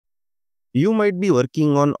You might be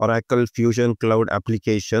working on Oracle Fusion Cloud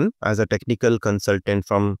application as a technical consultant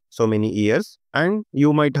from so many years, and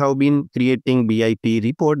you might have been creating BIP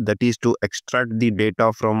report, that is to extract the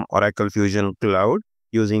data from Oracle Fusion Cloud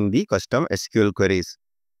using the custom SQL queries.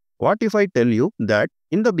 What if I tell you that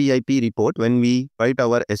in the BIP report, when we write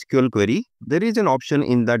our SQL query, there is an option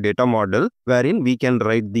in the data model wherein we can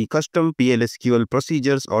write the custom PLSQL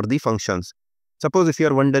procedures or the functions. Suppose if you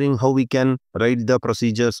are wondering how we can write the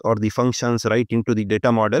procedures or the functions right into the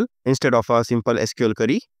data model instead of a simple SQL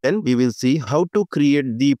query, then we will see how to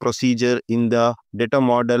create the procedure in the data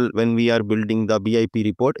model when we are building the BIP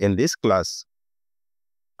report in this class.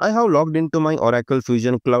 I have logged into my Oracle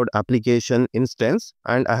Fusion Cloud application instance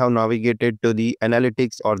and I have navigated to the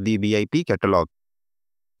analytics or the BIP catalog.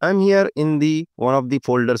 I'm here in the one of the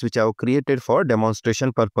folders which I have created for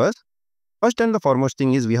demonstration purpose. First and the foremost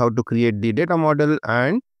thing is we have to create the data model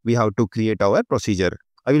and we have to create our procedure.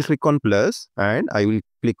 I will click on plus and I will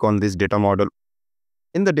click on this data model.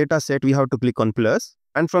 In the data set, we have to click on plus,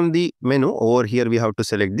 and from the menu over here, we have to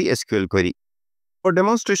select the SQL query. For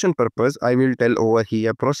demonstration purpose, I will tell over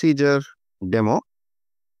here procedure demo.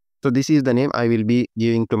 So this is the name I will be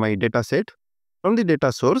giving to my data set. From the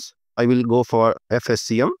data source, I will go for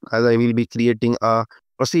FSCM as I will be creating a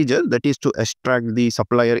procedure that is to extract the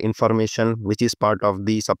supplier information which is part of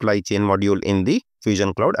the supply chain module in the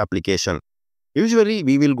Fusion Cloud application. Usually,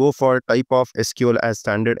 we will go for type of SQL as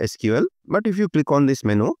standard SQL, but if you click on this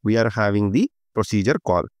menu, we are having the procedure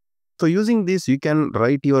call. So using this, you can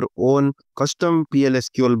write your own custom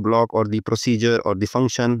PLSQL block or the procedure or the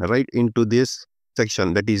function right into this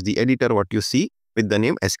section. That is the editor, what you see with the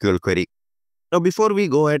name SQL query. Now, before we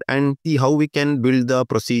go ahead and see how we can build the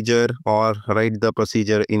procedure or write the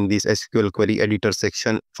procedure in this SQL query editor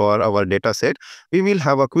section for our data set, we will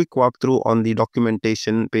have a quick walkthrough on the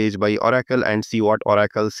documentation page by Oracle and see what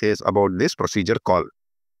Oracle says about this procedure call.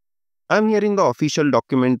 I'm here in the official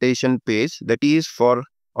documentation page that is for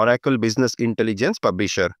Oracle Business Intelligence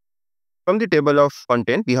Publisher. From the table of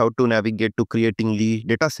content, we have to navigate to creating the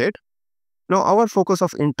data set. Now, our focus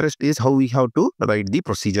of interest is how we have to write the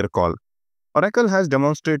procedure call. Oracle has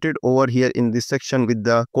demonstrated over here in this section with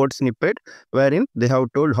the code snippet wherein they have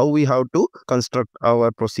told how we have to construct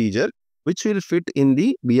our procedure which will fit in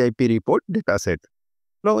the BIP report dataset.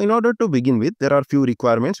 Now, in order to begin with, there are few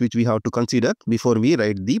requirements which we have to consider before we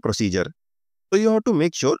write the procedure. So, you have to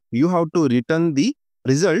make sure you have to return the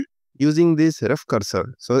result using this ref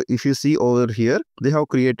cursor. So, if you see over here, they have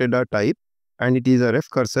created a type and it is a ref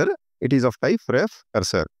cursor. It is of type ref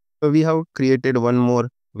cursor. So, we have created one more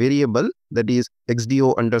variable that is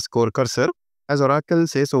xdo_cursor. As Oracle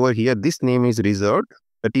says over here, this name is reserved,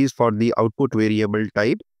 that is for the output variable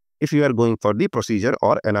type if you are going for the procedure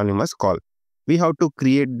or anonymous call. We have to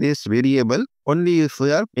create this variable only if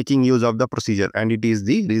we are making use of the procedure and it is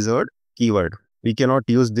the reserved keyword. We cannot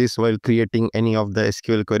use this while creating any of the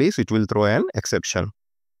SQL queries, which will throw an exception.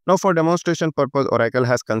 Now, for demonstration purpose, Oracle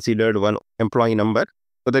has considered one employee number.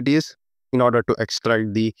 So that is in order to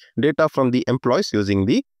extract the data from the employees using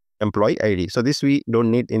the employee ID. So this we don't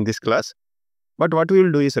need in this class. But what we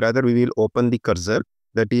will do is rather we will open the cursor,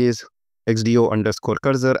 that is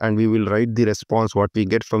xdo_cursor, and we will write the response what we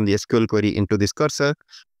get from the SQL query into this cursor.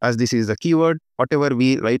 As this is the keyword, whatever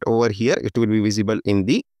we write over here, it will be visible in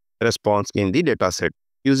the response in the data set,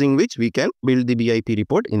 using which we can build the BIP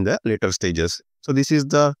report in the later stages. So this is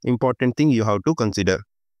the important thing you have to consider.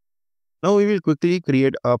 Now we will quickly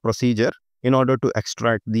create a procedure in order to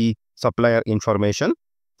extract the supplier information.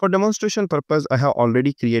 For demonstration purpose, I have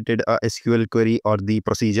already created a SQL query or the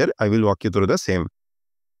procedure. I will walk you through the same.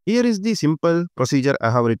 Here is the simple procedure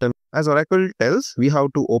I have written. As Oracle tells, we have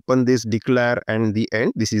to open this declare and the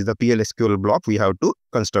end. This is the PLSQL block we have to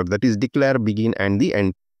construct, that is declare, begin and the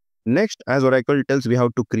end. Next, as Oracle tells, we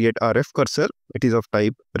have to create a ref cursor. It is of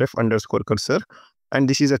type ref_cursor. And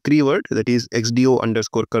this is a keyword, that is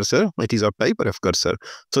xdo_cursor. It is of type ref cursor.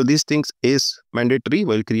 So these things is mandatory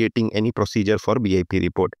while creating any procedure for BIP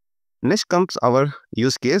report. Next comes our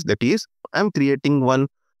use case, that is I'm creating one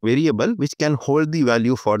variable which can hold the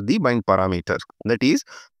value for the bind parameter. That is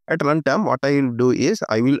at runtime, what I will do is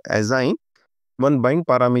I will assign one bind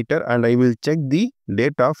parameter and I will check the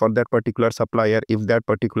data for that particular supplier if that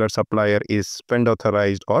particular supplier is spend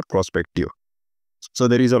authorized or prospective. So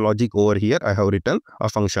there is a logic over here. I have written a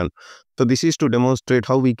function. So this is to demonstrate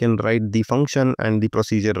how we can write the function and the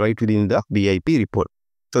procedure right within the BIP report.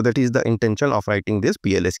 So that is the intention of writing this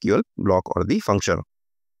PLSQL block or the function.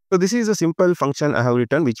 So this is a simple function I have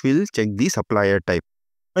written which will check the supplier type.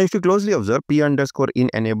 Now, if you closely observe P underscore in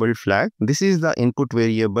enabled flag, this is the input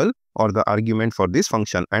variable or the argument for this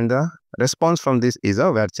function, and the response from this is a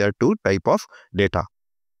varchar2 type of data.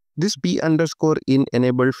 This P underscore in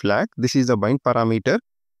enabled flag, this is the bind parameter,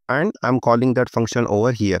 and I'm calling that function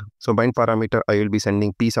over here. So bind parameter, I will be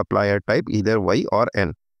sending P supplier type either Y or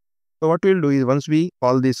N. So what we'll do is, once we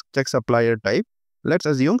call this check supplier type, let's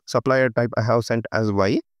assume supplier type I have sent as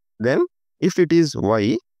Y. Then if it is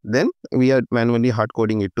Y, then we are manually hard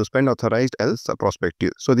coding it to spend authorized else prospective.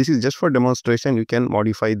 So this is just for demonstration. You can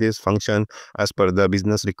modify this function as per the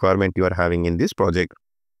business requirement you are having in this project.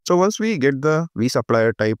 So once we get the V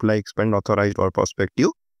supplier type like spend authorized or prospective,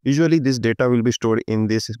 usually this data will be stored in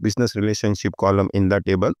this business relationship column in the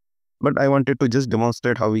table. But I wanted to just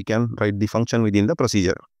demonstrate how we can write the function within the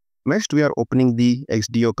procedure. Next, we are opening the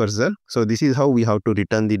XDO cursor. So this is how we have to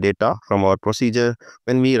return the data from our procedure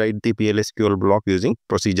when we write the PLSQL block using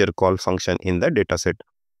procedure call function in the dataset.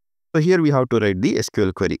 So here we have to write the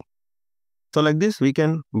SQL query. So like this, we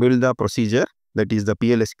can build the procedure, that is the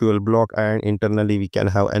PLSQL block, and internally we can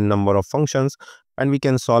have n number of functions, and we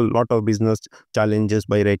can solve a lot of business challenges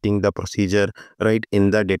by writing the procedure right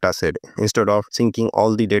in the dataset instead of syncing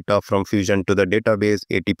all the data from Fusion to the database,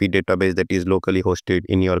 ATP database that is locally hosted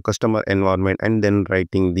in your customer environment, and then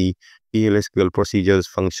writing the PLSQL procedures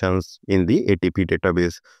functions in the ATP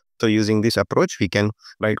database. So using this approach, we can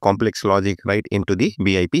write complex logic right into the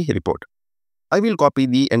BIP report. I will copy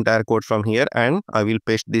the entire code from here and I will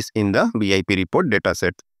paste this in the BIP report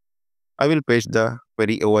dataset. I will paste the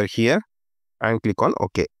query over here and click on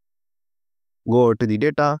OK. Go to the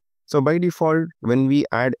data. So by default, when we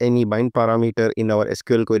add any bind parameter in our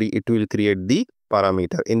SQL query, it will create the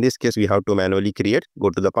parameter. In this case, we have to manually create. Go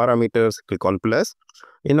to the parameters, click on plus.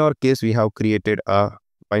 In our case, we have created a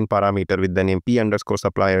bind parameter with the name P underscore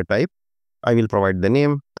supplier type. I will provide the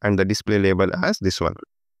name and the display label as this one.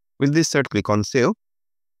 With this set, click on save.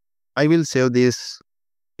 I will save this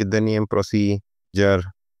with the name procedure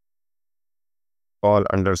call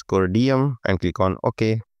underscore DM and click on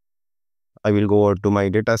OK. I will go over to my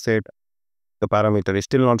data set. The parameter is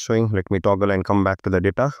still not showing. Let me toggle and come back to the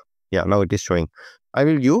data. Yeah, now it is showing. I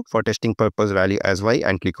will view for testing purpose value as Y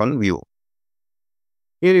and click on view.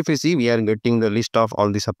 Here if you see, we are getting the list of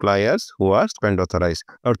all the suppliers who are spend authorized.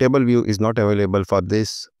 Now table view is not available for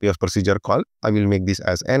this procedure call. I will make this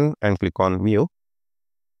as N and click on view.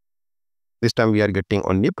 This time we are getting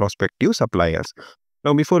only prospective suppliers.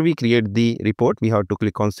 Now before we create the report, we have to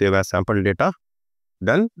click on save as sample data.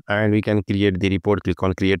 Done. And we can create the report. Click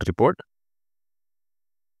on create report.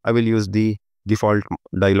 I will use the default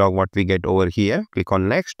dialog what we get over here. Click on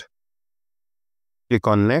next. Click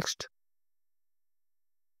on next.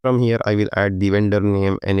 From here, I will add the vendor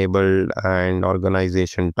name, enabled, and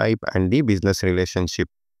organization type, and the business relationship.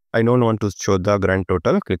 I don't want to show the grand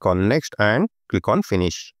total. Click on next and click on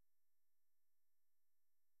finish.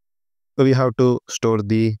 So we have to store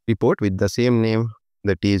the report with the same name,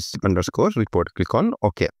 that is underscore report. Click on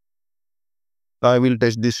OK. So I will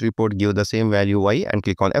test this report, give the same value Y and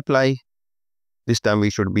click on apply. This time we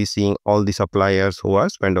should be seeing all the suppliers who are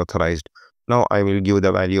spend authorized. Now I will give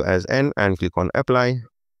the value as N and click on apply.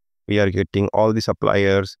 We are getting all the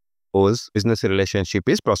suppliers whose business relationship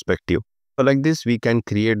is prospective. So like this, we can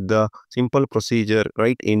create the simple procedure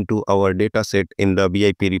right into our data set in the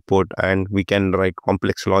BIP report, and we can write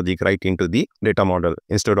complex logic right into the data model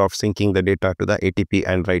instead of syncing the data to the ATP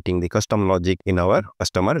and writing the custom logic in our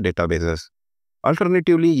customer databases.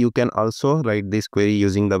 Alternatively, you can also write this query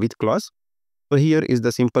using the with clause. So here is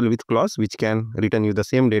the simple with clause which can return you the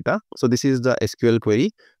same data. So this is the SQL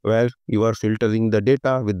query where you are filtering the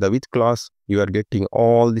data with the with clause. You are getting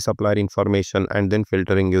all the supplier information and then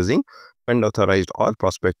filtering using spend authorized or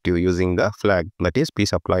prospective using the flag, that is P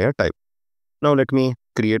supplier type. Now let me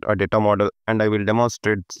create a data model and I will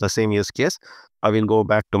demonstrate the same use case. I will go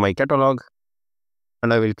back to my catalog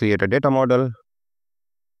and I will create a data model.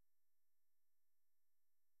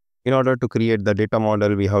 In order to create the data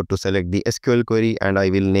model, we have to select the SQL query and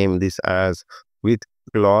I will name this as with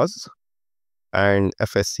clause, and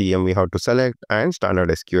FSCM we have to select, and standard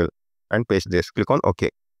SQL, and paste this. Click on OK.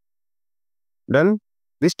 Done.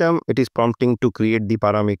 This time it is prompting to create the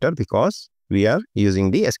parameter because we are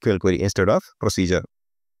using the SQL query instead of procedure.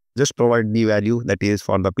 Just provide the value that is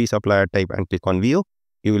for the P supplier type and click on view.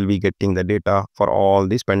 You will be getting the data for all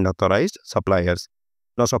the spend authorized suppliers.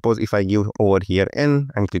 Now suppose if I give over here N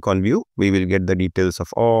and click on view, we will get the details of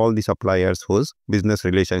all the suppliers whose business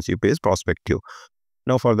relationship is prospective.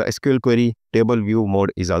 Now for the SQL query, table view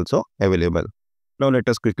mode is also available. Now let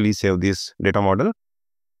us quickly save this data model.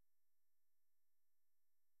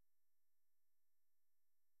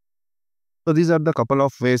 So So these are the couple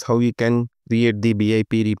of ways how you can create the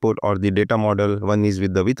BIP report or the data model. One is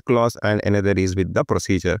with the with clause and another is with the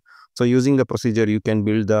procedure. So using the procedure, you can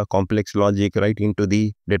build the complex logic right into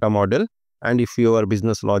the data model. And if your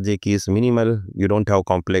business logic is minimal, you don't have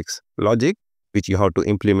complex logic which you have to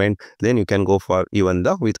implement, then you can go for even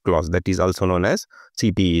the with clause, that is also known as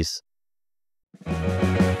CPEs.